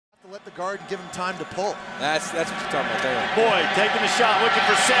let the guard and give him time to pull. That's what you're talking about there. Boyd taking the shot, looking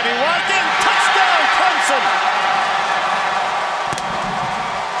for Sammy Watkins. Touchdown, Clemson!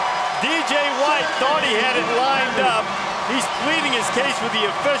 DJ White thought he had it lined up. He's pleading his case with the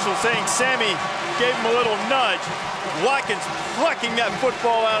official, saying Sammy gave him a little nudge. Watkins plucking that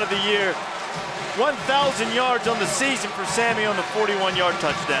football out of the air. 1,000 yards on the season for Sammy on the 41-yard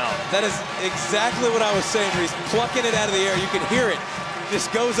touchdown. That is exactly what I was saying, Reese. Plucking it out of the air. You can hear it.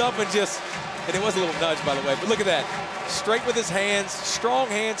 Just goes up and it was a little nudge, by the way. But look at that. Straight with his hands, strong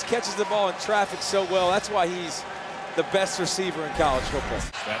hands, catches the ball in traffic so well. That's why he's the best receiver in college football.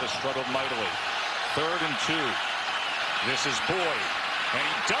 That has struggled mightily. 3rd and 2. This is Boyd. And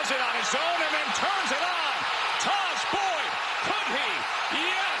he does it on his own and then turns it on. Tajh Boyd. Could he?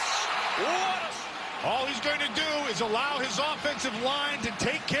 Yes. What a... All he's going to do is allow his offensive line to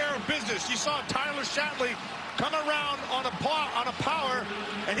take care of business. You saw Tyler Shatley come around on a power,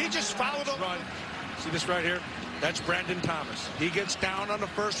 and he just followed the run. See this right here? That's Brandon Thomas. He gets down on the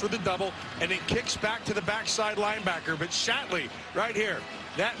first with the double, and then kicks back to the backside linebacker. But Shatley, right here,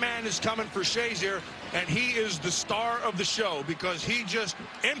 that man is coming for Shazier, and he is the star of the show because he just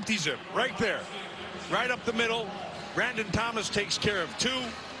empties him right there, right up the middle. Brandon Thomas takes care of 2.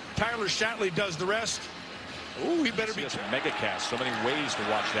 Tyler Shatley does the rest. Ooh, he better be. Mega cast. So many ways to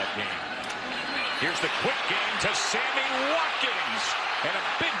watch that game. Here's the quick game to Sammy Watkins. And a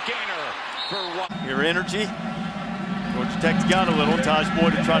big gainer for Watkins. Your energy. Georgia Tech's got a little. Tajh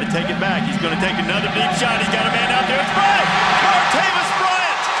Boyd to try to take it back. He's going to take another deep shot. He's got a man out there. It's Bryant. Martavis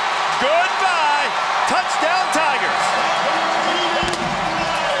Bryant. Goodbye. Touchdown Tigers.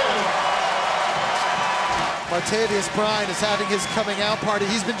 Martavis Bryant is having his coming out party.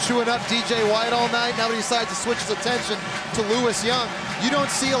 He's been chewing up DJ White all night. Now he decides to switch his attention to Lewis Young. You don't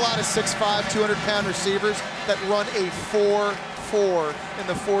see a lot of 6'5", 200-pound receivers that run a 4.4 in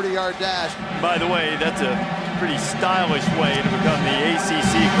the 40-yard dash. By the way, that's a pretty stylish way to become the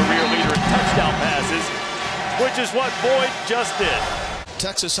ACC career leader in touchdown passes, which is what Boyd just did.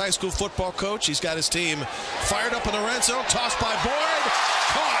 Texas high school football coach. He's got his team fired up in the red zone. Tossed by Boyd.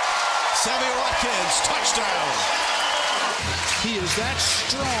 Caught. Sammy Watkins, touchdown. He is that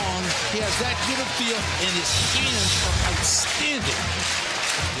strong. He has that good a feel, and his hands are outstanding.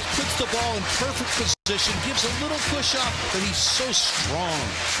 He puts the ball in perfect position, gives a little push up, but he's so strong.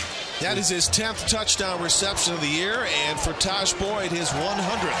 That is his 10th touchdown reception of the year, and for Tajh Boyd, his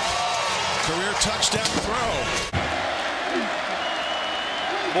 100th career touchdown throw.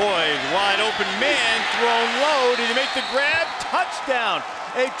 Boyd, wide open man, thrown low. Did he make the grab? Touchdown.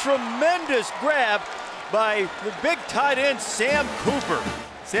 A tremendous grab by the big tight end, Sam Cooper.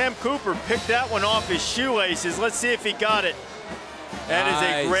 Sam Cooper picked that one off his shoelaces. Let's see if he got it. That is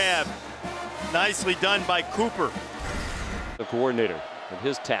a grab. Nicely done by Cooper. The coordinator and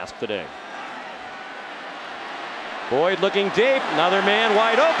his task today. Boyd looking deep. Another man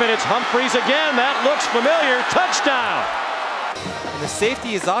wide open. It's Humphreys again. That looks familiar. Touchdown. And the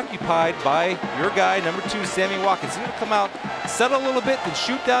safety is occupied by your guy, number 2, Sammy Watkins. He's going to come out, settle a little bit, then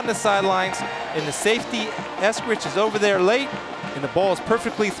shoot down the sidelines. And the safety, Eskridge, is over there late. And the ball is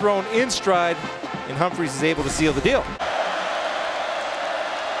perfectly thrown in stride. And Humphreys is able to seal the deal.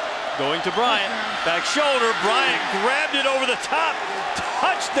 Going to Bryant. Back shoulder. Bryant grabbed it over the top.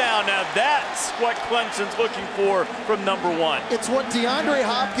 Touchdown. Now that's what Clemson's looking for from number 1. It's what DeAndre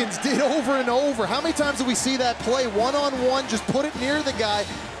Hopkins did over and over. How many times do we see that play one-on-one, just put it near the guy?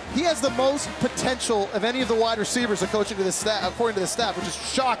 He has the most potential of any of the wide receivers according to the staff, which is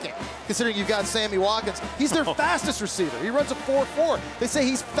shocking considering you've got Sammy Watkins. He's their fastest receiver. He runs a 4.4. They say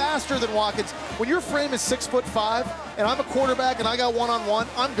he's faster than Watkins. When your frame is 6'5", and I'm a quarterback and I got one-on-one,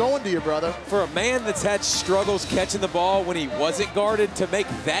 I'm going to you, brother. For a man that's had struggles catching the ball when he wasn't guarded to make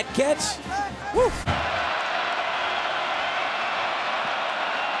that catch, woo.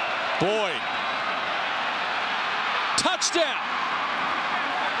 Boyd. Touchdown.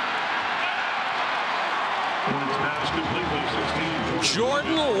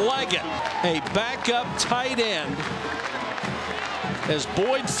 Jordan Leggett, a backup tight end. As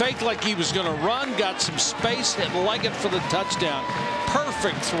Boyd faked like he was going to run, got some space, hit Leggett for the touchdown.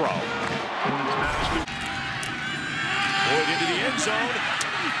 Perfect throw. Boyd into the end zone.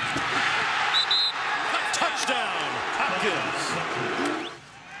 Touchdown, Hopkins.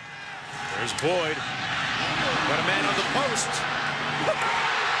 There's Boyd. Got a man on the post.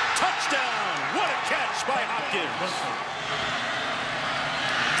 Touchdown! What a catch by Hopkins.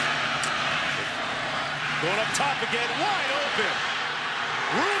 Going up top again, wide open.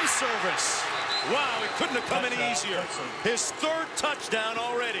 Room service. Wow, it couldn't have come any easier. His 3rd touchdown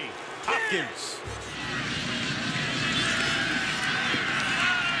already. Hopkins.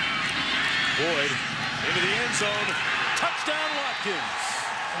 Boyd into the end zone. Touchdown, Watkins.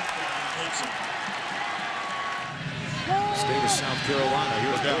 State of South Carolina.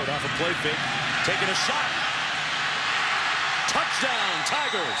 Here's Boyd off a play fake. Taking a shot. Touchdown,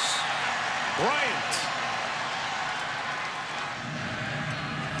 Tigers. Bryant.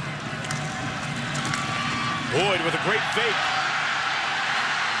 Boyd with a great fake.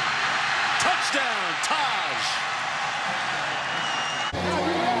 Touchdown, Tajh.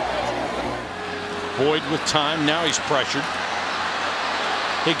 Boyd with time. Now he's pressured.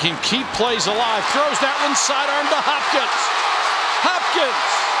 He can keep plays alive. Throws that one sidearm to Hopkins. Hopkins.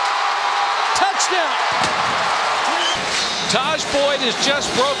 Touchdown. Tajh Boyd has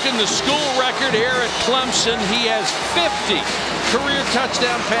just broken the school record here at Clemson. He has 50 career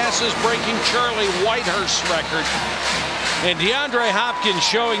touchdown passes, breaking Charlie Whitehurst's record. And DeAndre Hopkins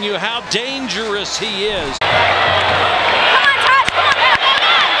showing you how dangerous he is.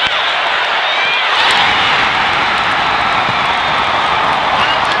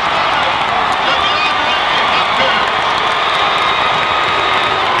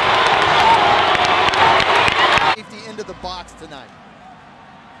 Into the box tonight.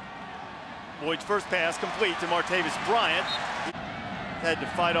 Boyd's first pass complete to Martavis Bryant. Had to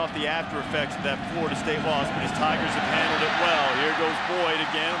fight off the after effects of that Florida State loss, but his Tigers have handled it well. Here goes Boyd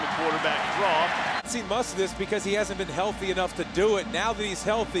again on the quarterback draw. I've seen much of this because he hasn't been healthy enough to do it. Now that he's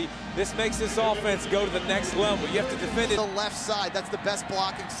healthy, this makes this offense go to the next level. You have to defend it. The left side, that's the best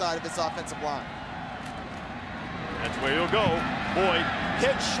blocking side of this offensive line. That's where he'll go. Boyd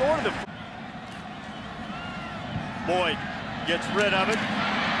hit short of the... Boyd gets rid of it.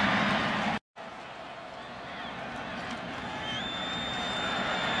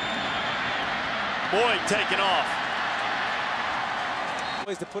 Boyd taking off.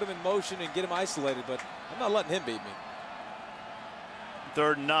 Ways to put him in motion and get him isolated, but I'm not letting him beat me.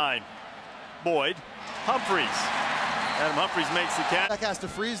 3rd and 9. Boyd. Humphries. Adam Humphries makes the catch. That has to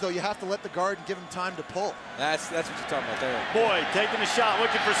freeze, though. You have to let the guard and give him time to pull. That's what you're talking about there. Boyd taking the shot,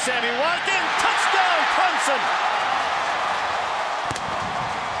 looking for Sammy Watkins. Touchdown, Clemson!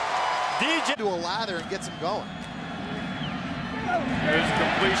 DJ to a lather and gets him going. There's a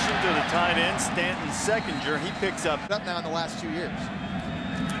completion to the tight end, Stanton Seconder. He picks up Now in the last 2 years.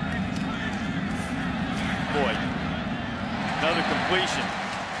 Boyd. Another completion.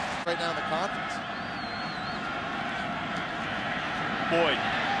 Right now in the conference. Boyd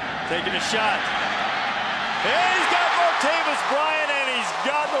taking a shot. And he's got Martavis Bryant, and he's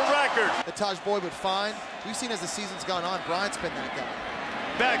got the record. That Tajh Boyd would find. We've seen as the season's gone on, Bryant's been that guy.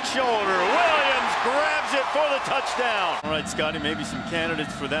 Back shoulder. Williams grabs it for the touchdown. All right, Scotty, maybe some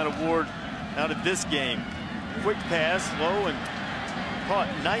candidates for that award out of this game. Quick pass, low, and caught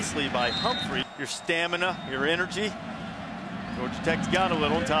nicely by Humphrey. Your stamina, your energy. Georgia Tech's got a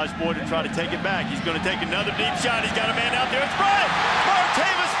little. Tajh Boyd to try to take it back. He's going to take another deep shot. He's got a man out there. It's Bryant.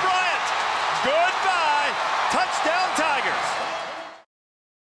 Martavis